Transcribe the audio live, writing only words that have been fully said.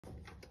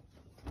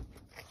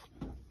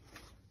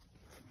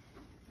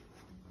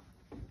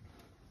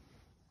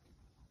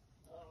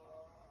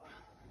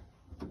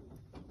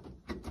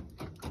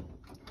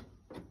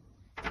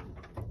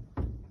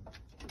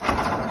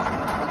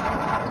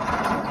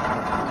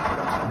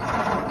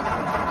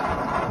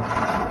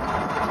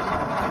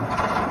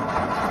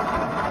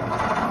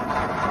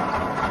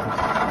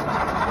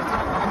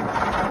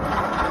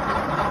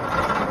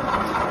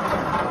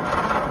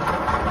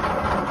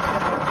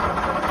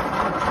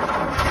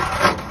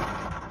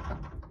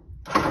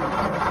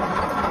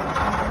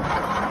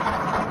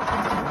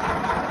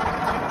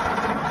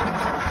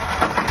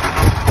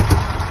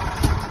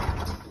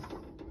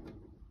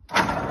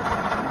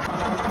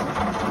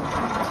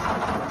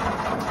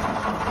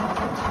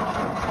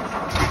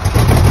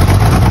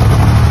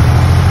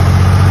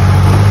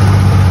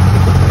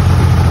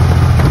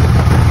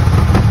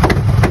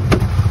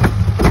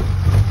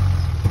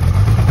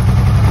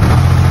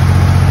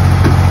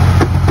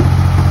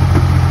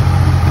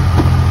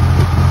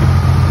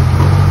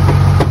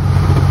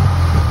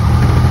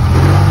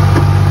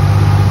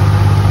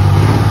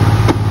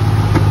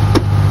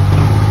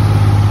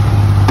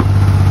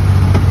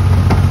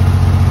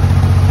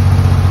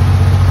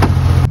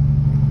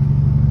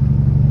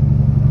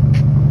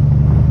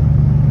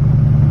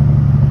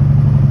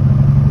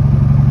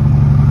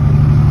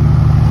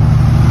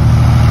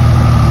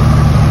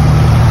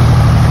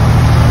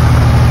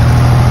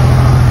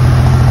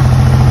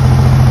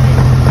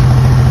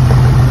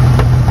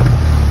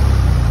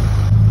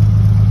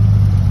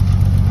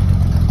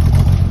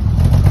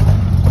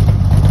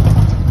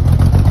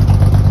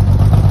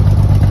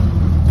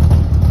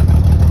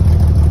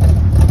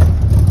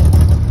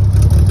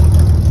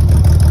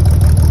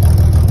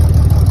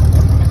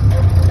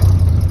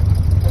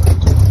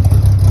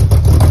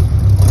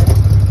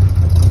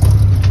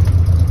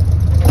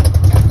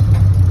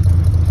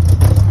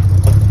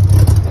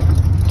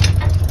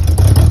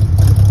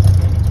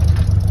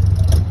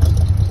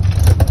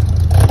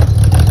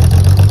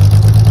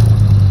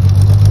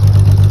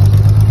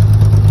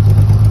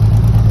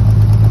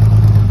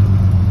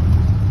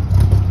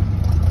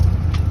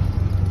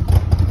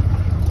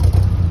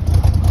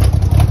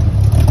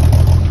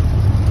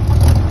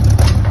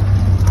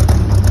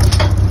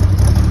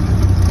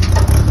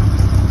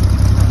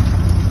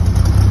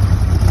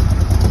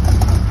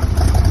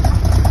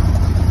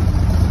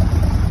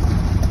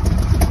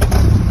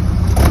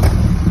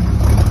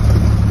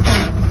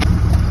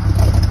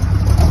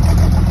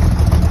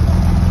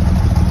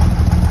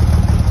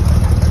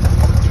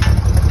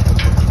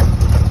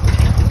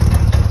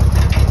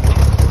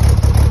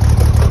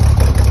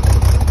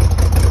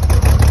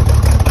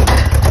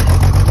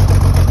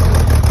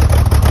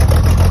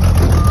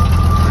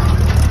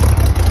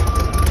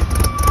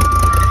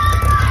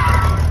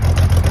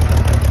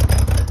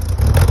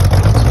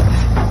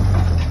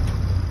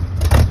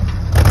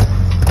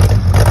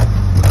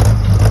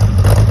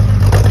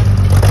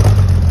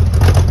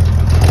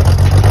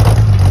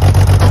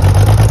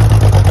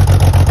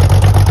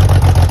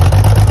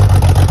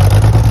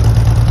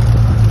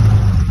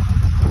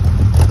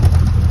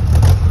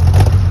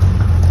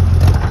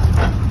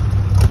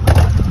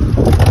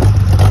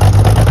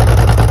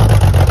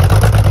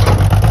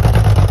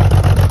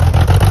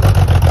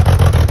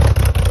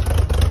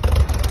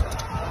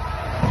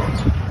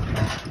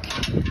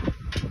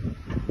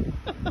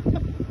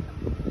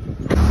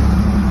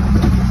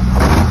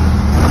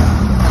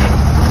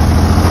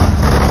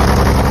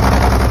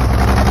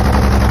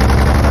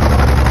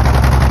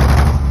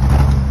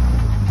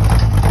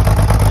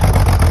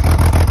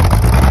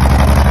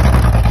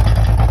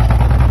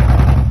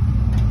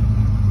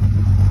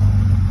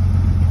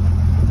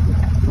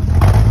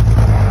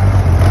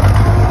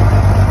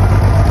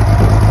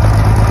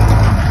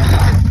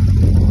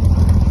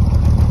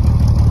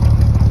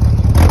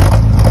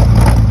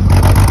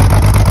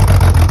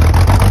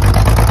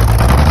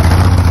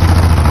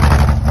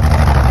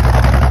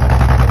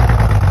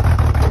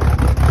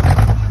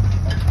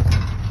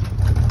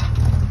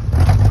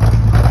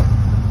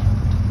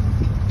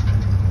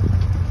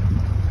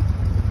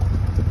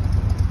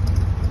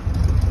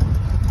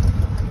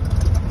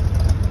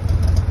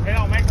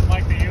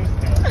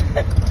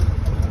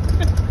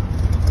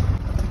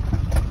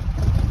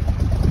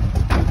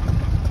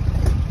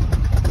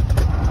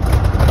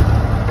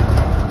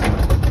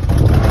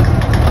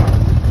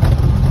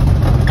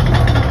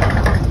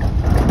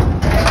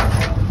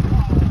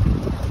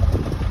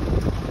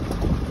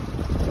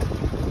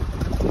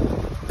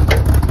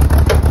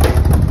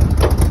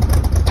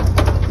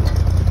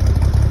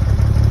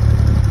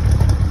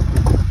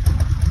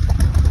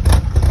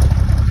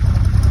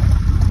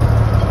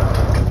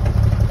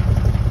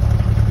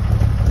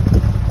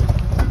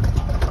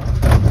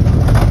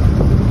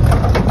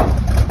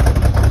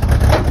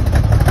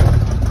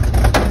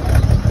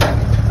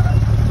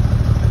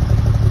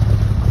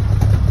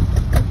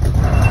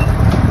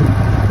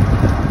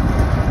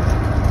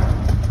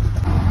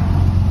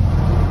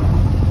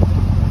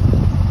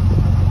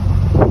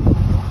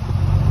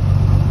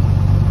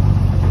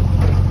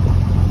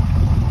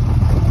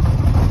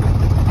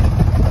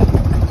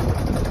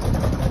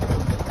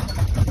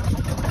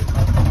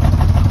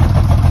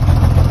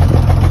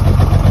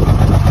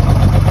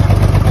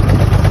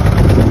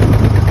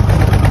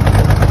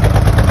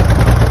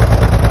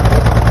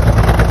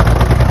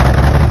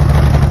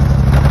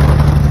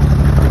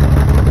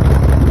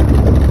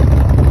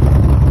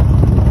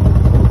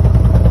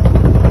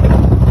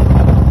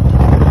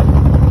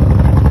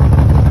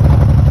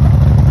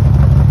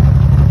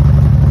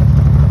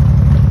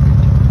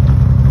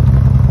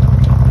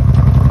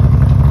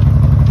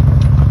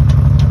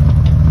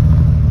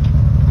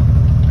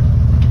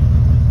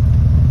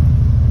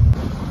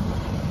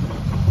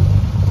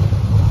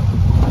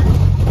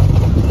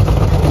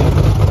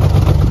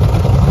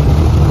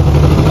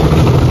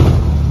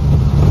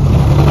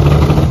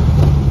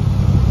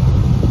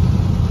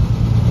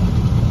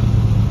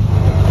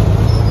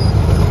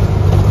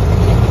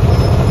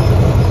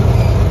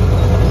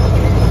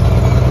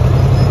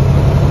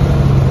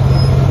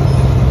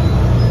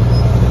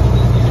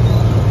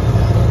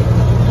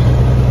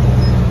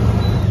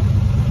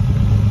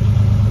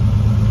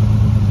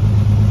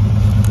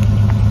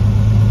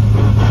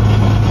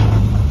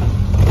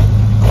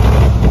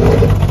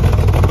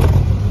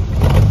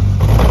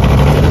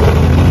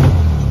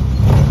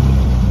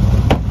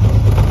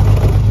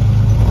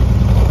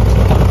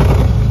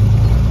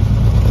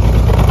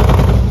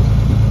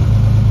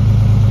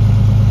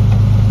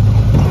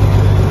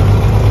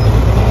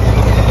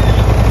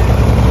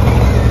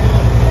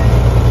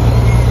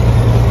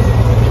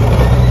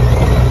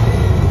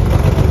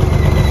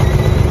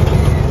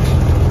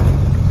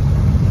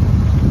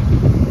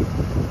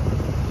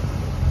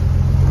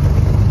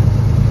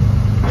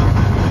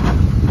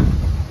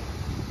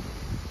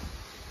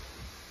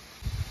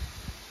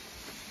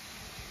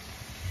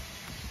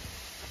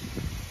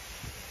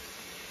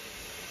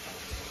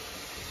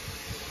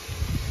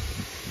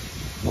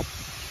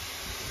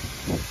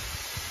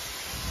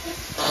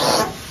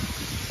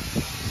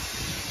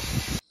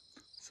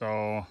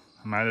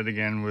I'm at it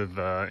again with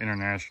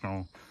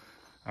International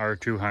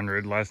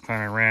R200. Last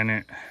time I ran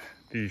it,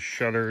 these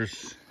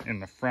shutters in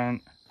the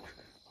front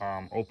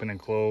open and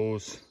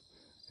close,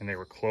 and they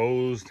were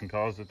closed and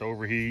caused it to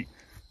overheat.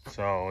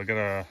 So I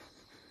gotta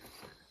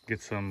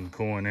get some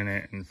coolant in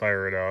it and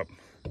fire it up.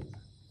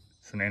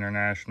 It's an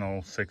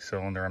International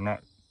 6-cylinder. I'm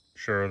not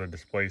sure of the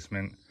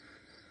displacement.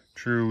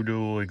 True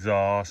dual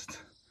exhaust,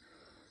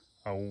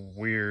 a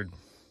weird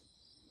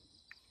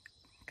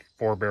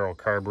 4-barrel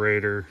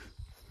carburetor.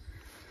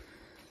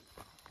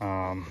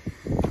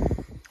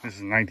 This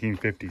is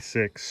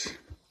 1956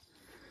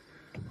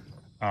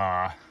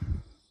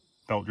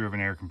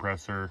 belt-driven air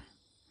compressor,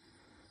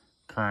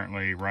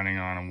 currently running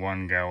on a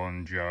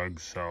 1-gallon jug,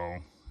 so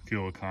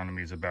fuel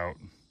economy is about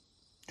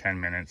 10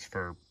 minutes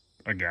for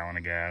a gallon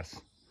of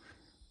gas.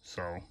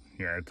 So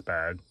yeah, it's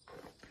bad.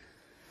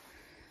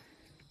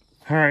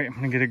 All right, I'm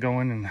gonna get it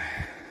going and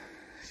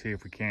see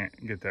if we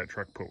can't get that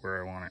truck put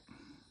where I want it.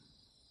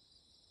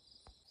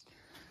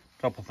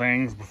 Couple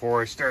things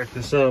before I start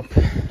this up,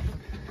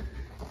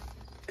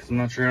 because I'm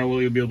not sure how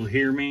well you'll be able to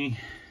hear me.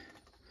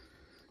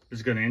 This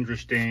has got an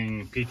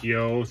interesting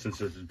PTO since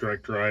it's a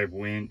direct drive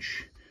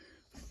winch.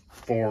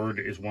 Forward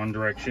is one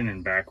direction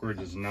and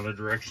backwards is another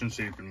direction,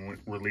 so you can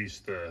release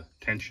the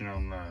tension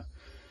on the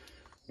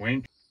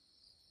winch.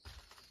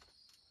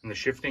 And the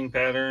shifting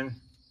pattern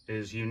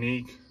is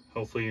unique.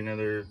 Hopefully you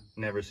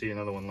never see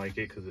another one like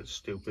it, because it's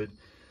stupid.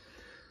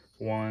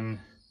 1,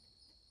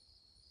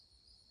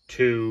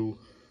 2,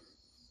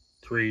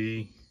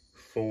 3,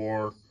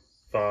 4,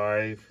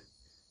 5,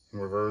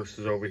 and reverse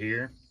is over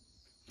here.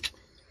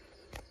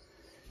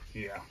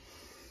 Yeah.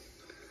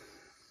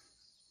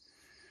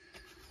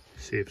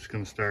 See if it's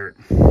gonna start.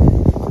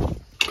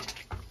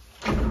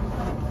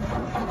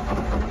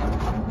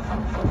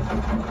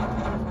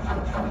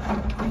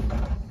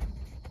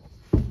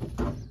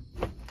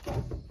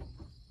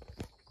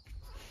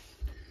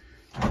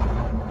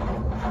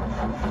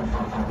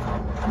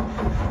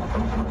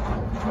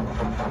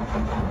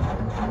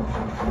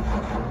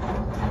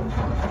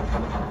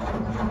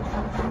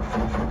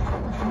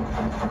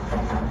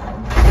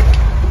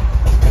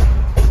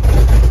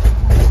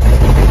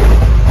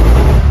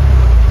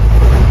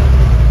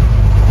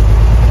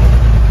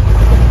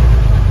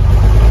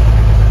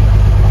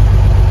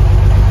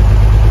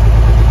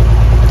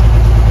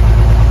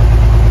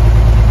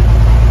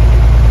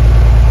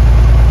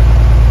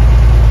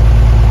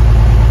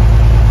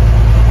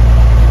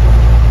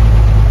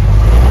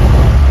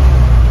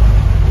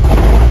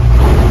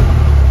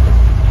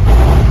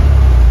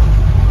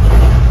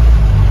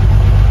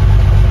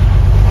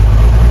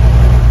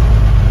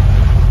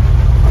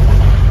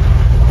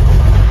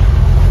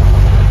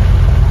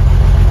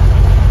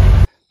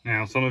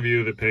 Some of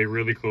you that pay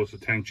really close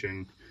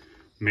attention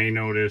may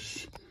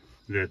notice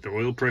that the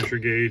oil pressure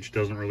gauge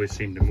doesn't really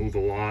seem to move a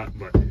lot,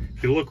 but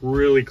if you look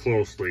really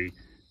closely,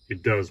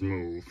 it does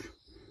move.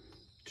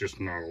 Just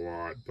not a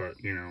lot, but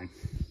you know,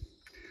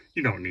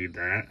 you don't need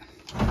that.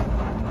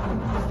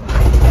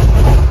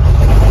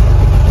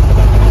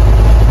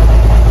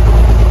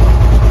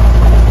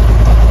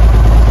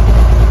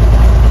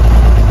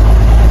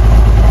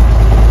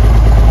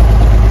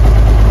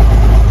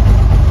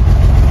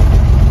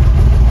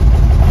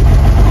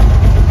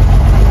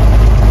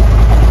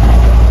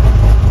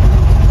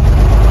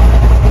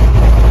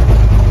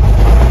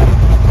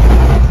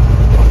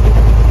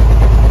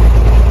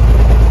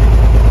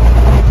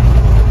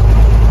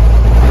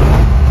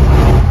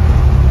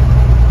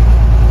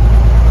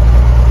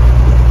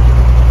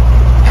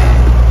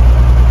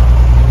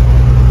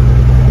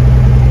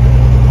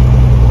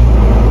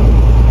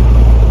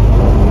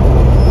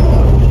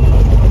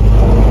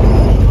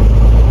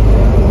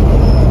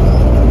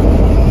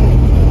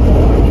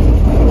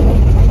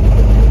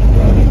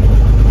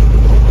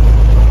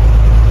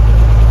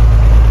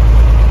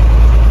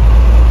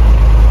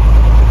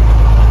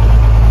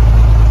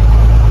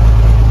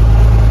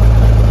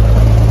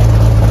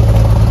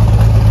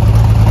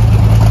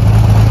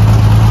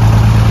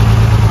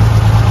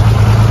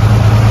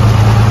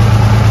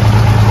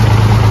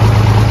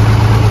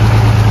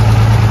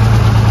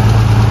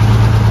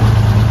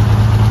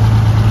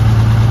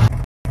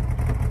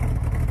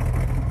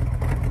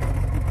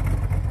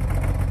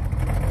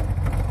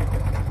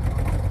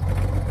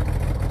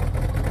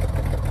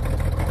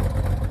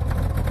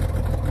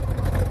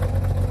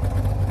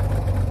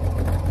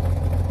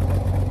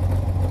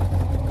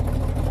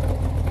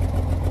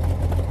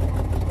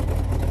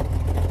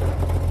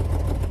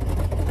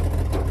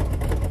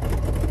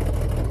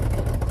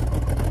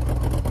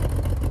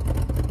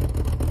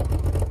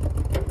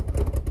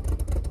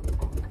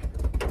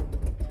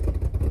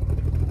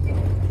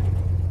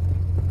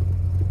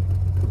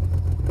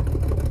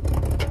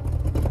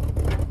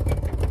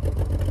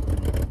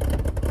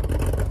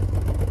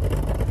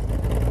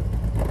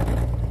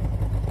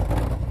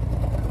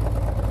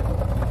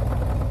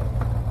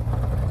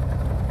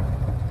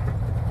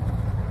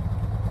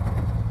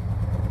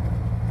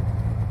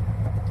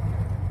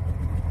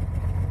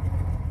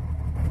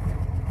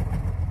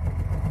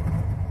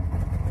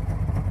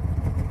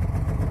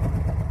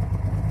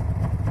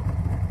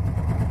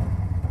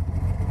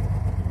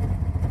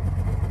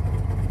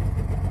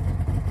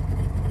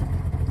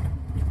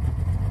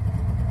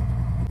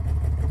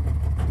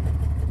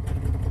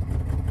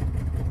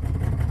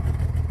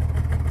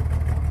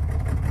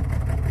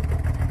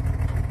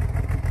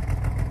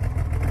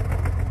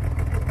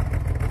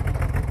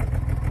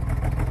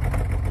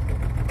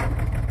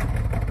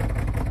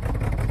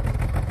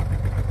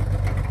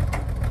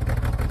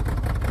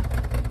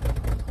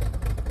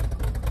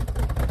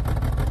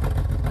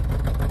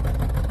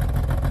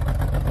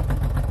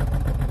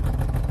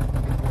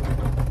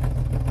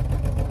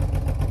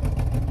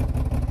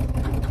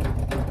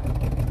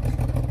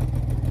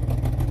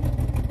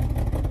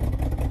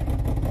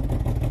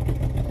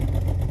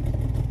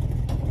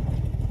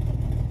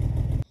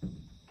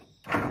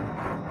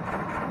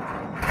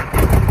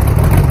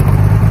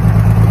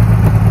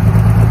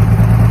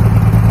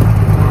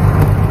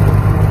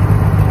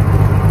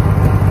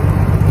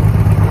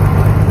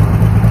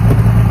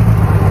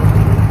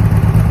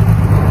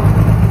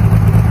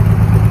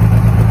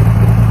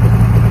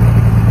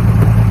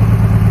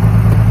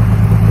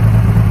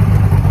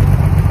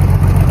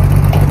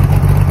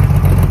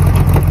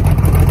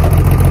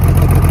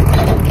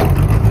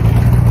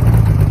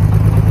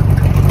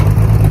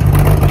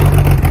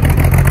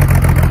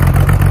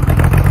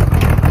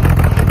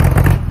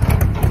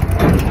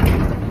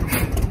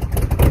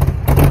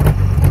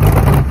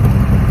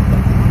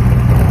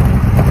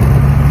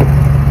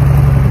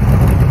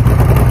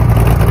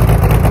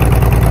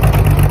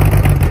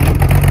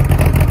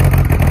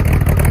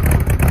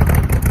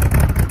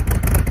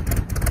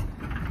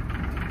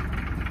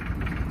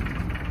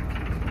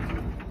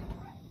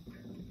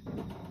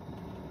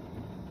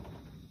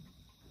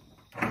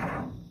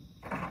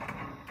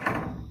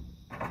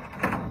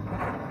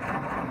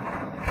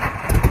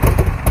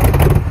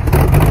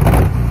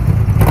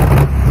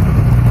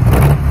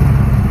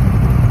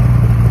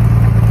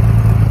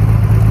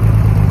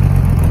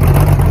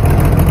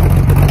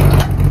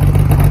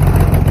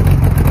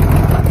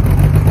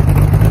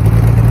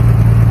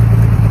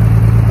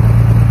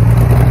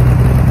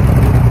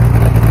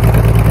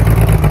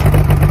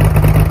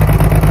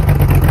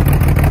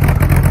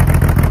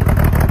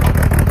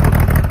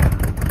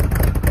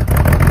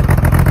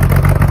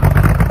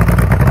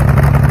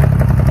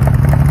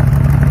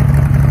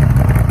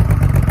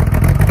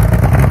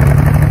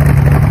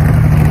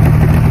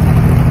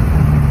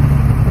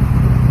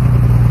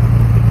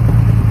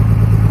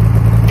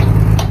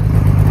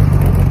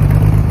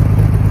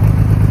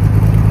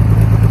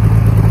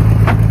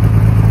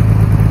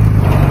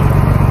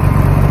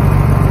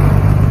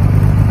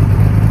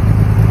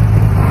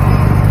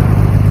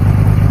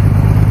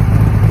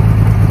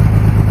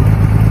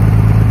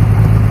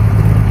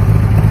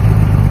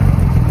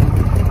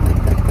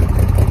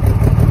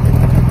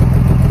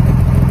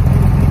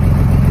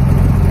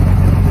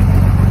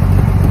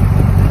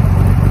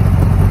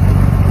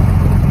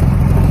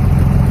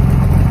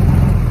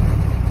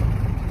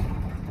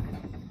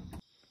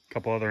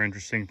 couple other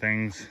interesting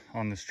things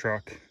on this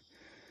truck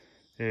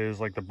is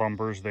like the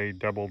bumpers, they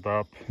doubled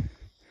up.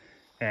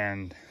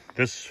 And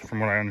this, from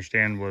what I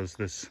understand, was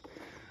this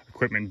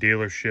equipment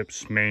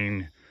dealership's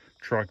main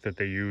truck that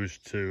they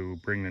used to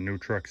bring the new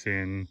trucks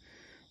in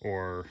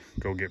or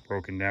go get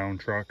broken down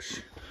trucks.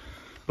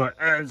 But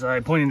as I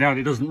pointed out,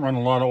 it doesn't run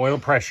a lot of oil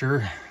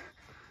pressure.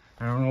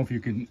 I don't know if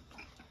you can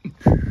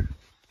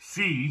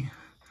see,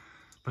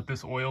 but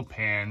this oil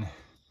pan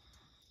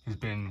has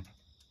been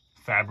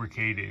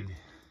fabricated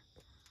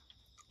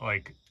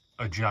like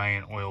a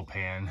giant oil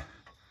pan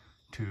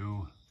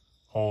to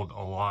hold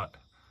a lot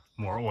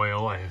more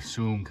oil, I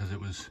assume, because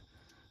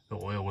the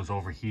oil was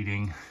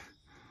overheating.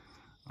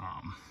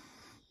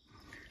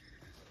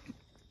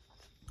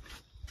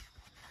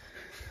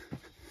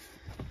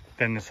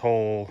 Then this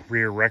whole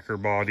rear wrecker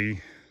body,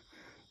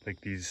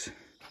 like it's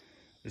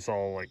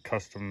all like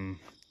custom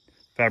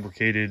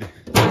fabricated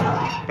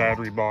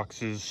battery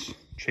boxes,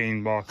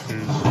 chain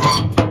boxes.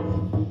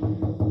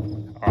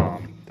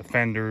 The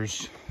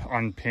fenders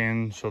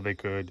unpinned so they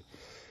can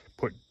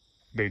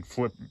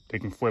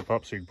flip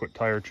up so you can put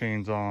tire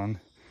chains on.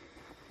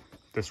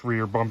 This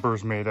rear bumper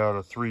is made out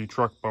of 3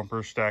 truck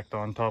bumpers stacked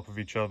on top of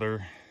each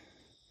other.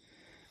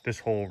 This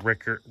whole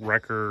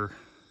wrecker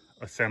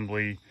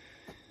assembly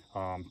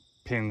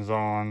pins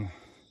on,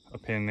 a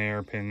pin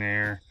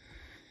there,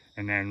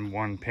 and then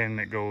one pin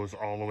that goes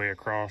all the way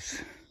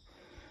across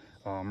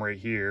right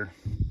here.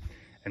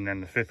 And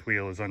then the 5th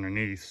wheel is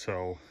underneath,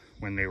 so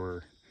when they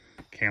were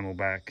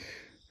camelback,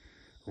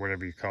 or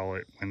whatever you call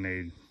it, when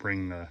they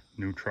bring the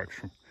new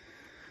trucks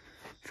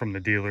from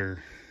the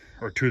dealer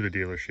or to the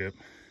dealership.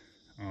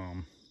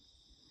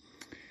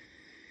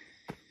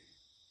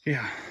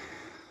 Yeah,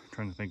 I'm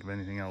trying to think of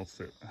anything else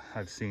that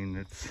I've seen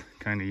that's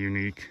kind of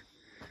unique.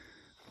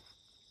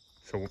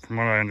 So from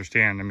what I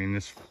understand, I mean,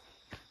 this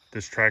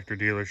tractor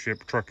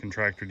dealership, truck and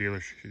tractor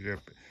dealership,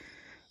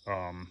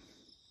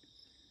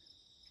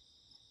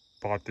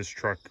 bought this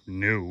truck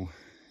new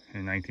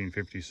in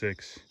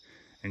 1956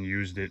 and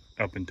used it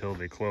up until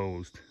they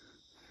closed.